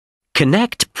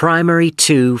Connect Primary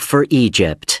 2 for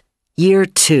Egypt, Year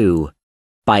 2,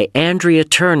 by Andrea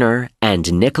Turner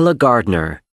and Nicola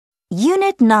Gardner.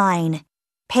 Unit 9,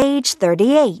 page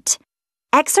 38.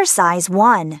 Exercise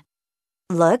 1.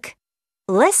 Look,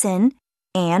 listen,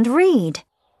 and read.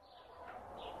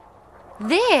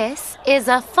 This is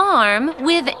a farm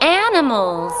with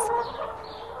animals.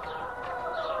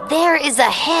 There is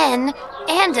a hen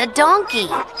and a donkey.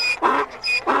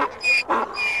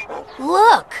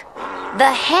 Look,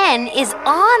 the hen is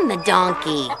on the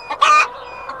donkey.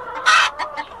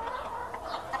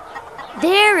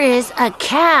 There is a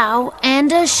cow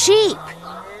and a sheep.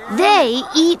 They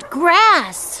eat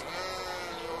grass.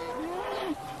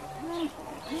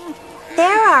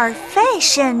 There are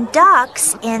fish and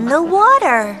ducks in the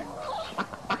water.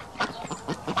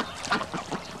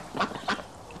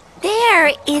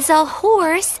 There is a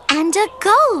horse and a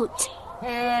goat.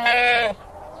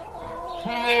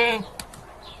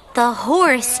 The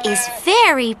horse is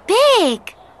very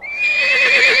big.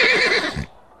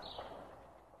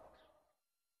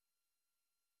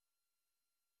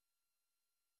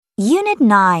 Unit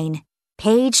 9,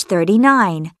 page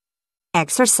 39.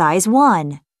 Exercise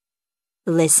 1.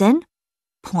 Listen,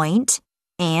 point,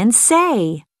 and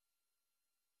say.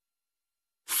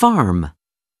 Farm.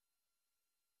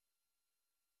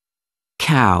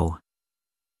 Cow.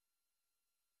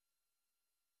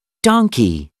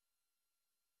 Donkey.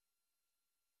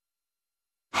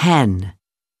 Hen.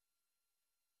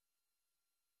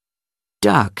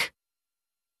 Duck.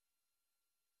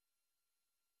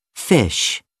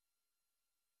 Fish.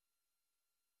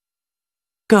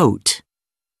 Goat.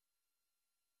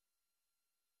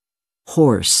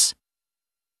 Horse.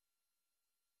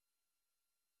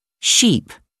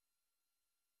 Sheep.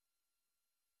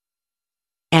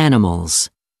 Animals.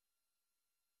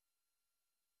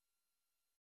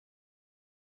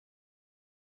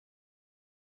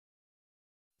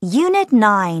 Unit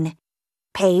 9,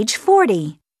 page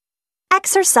 40.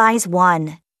 Exercise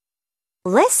 1.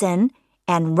 Listen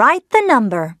and write the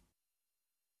number.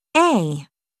 A.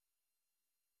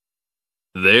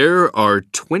 There are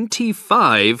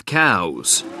 25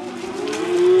 cows.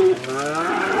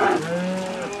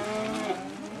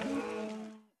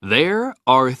 There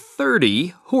are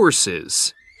 30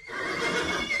 horses.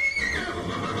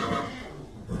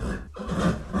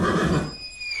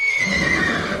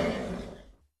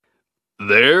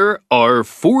 There are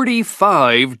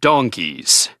 45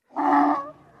 donkeys.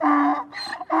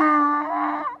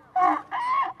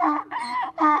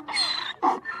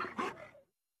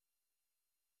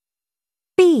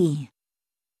 B.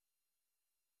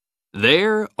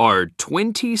 There are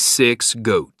 26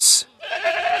 goats.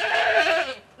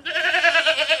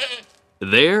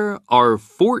 There are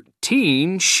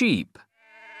 14 sheep.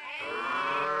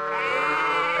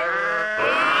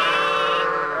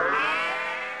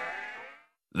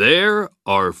 There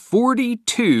are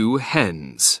 42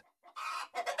 hens.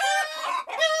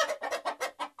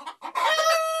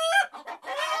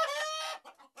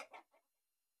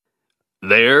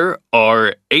 There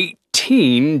are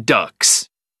 18 ducks.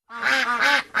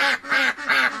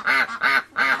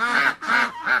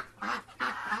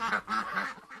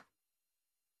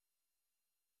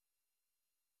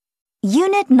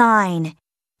 Unit 9,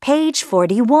 page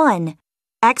 41.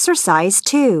 Exercise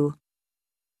 2.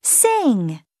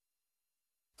 Sing.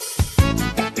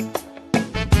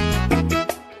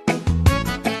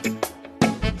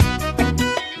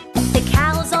 The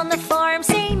cows on the farm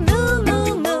say moo,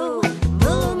 moo, moo,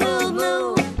 moo, moo,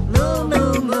 moo, moo,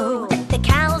 moo, moo. The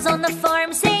cows on the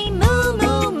farm say moo,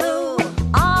 moo, moo,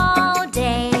 all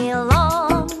day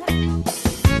long.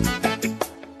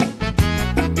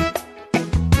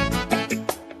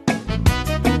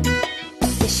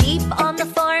 The sheep on the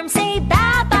farm say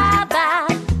ba, ba, ba,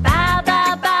 ba,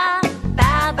 ba, ba,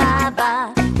 ba, ba,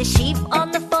 ba. The sheep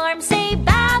on the farm say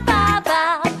ba, ba,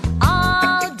 ba,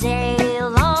 all day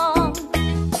long.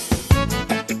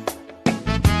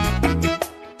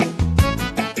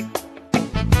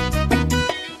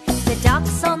 The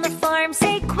ducks on the farm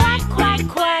say quack, quack,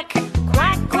 quack,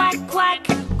 quack, quack, quack,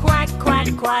 quack,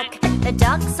 quack, quack. The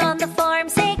ducks on the farm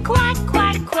say quack,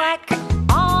 quack, quack,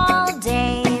 all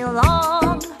day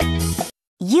long.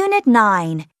 Unit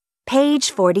 9,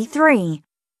 page 43.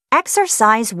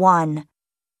 Exercise 1.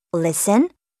 Listen,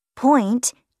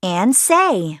 point, and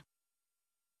say.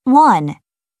 1.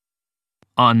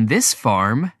 On this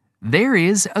farm, there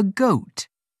is a goat.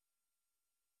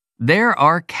 There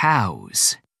are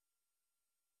cows.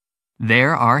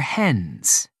 There are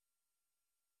hens.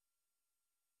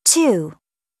 2.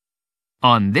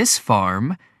 On this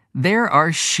farm, there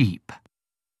are sheep.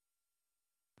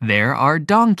 There are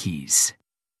donkeys.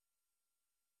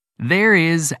 there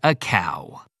is a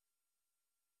cow.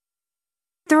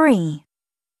 3.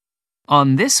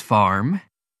 On this farm,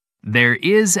 there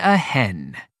is a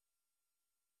hen.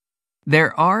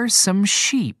 There are some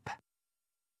sheep.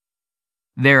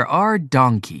 There are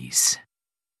donkeys.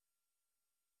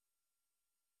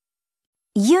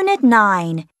 Unit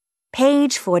 9,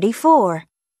 page 44.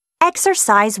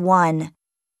 Exercise 1.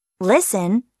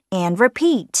 Listen and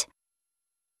repeat.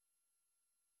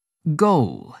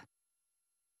 Goal.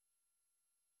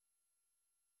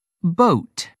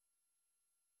 Boat.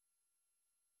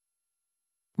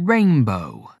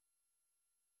 Rainbow.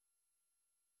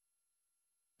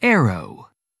 Arrow.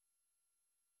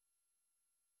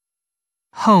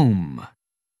 Home.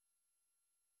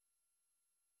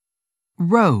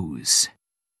 Rose.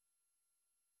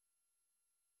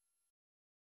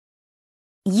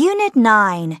 Unit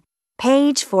 9,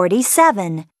 page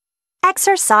 47.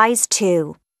 Exercise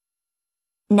 2.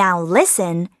 Now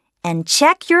listen and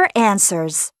check your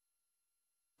answers.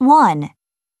 1.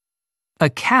 A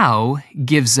cow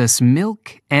gives us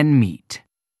milk and meat.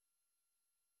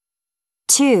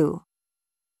 2.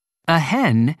 A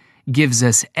hen gives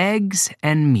us eggs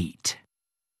and meat.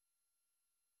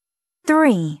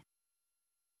 3.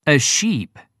 A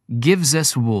sheep gives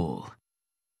us wool.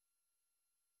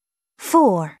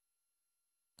 4.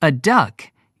 A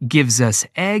duck gives us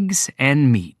eggs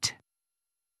and meat.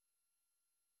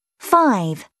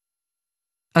 5.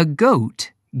 A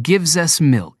goat gives us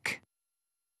milk.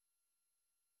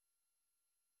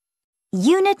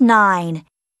 Unit 9,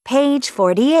 page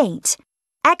 48.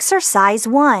 Exercise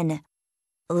 1.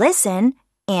 Listen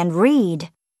and read.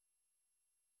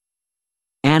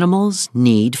 Animals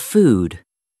need food.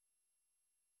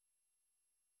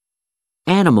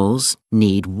 Animals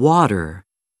need water.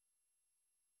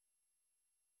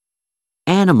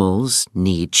 Animals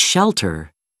need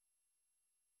shelter.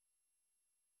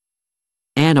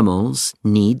 Animals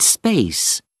need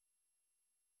space.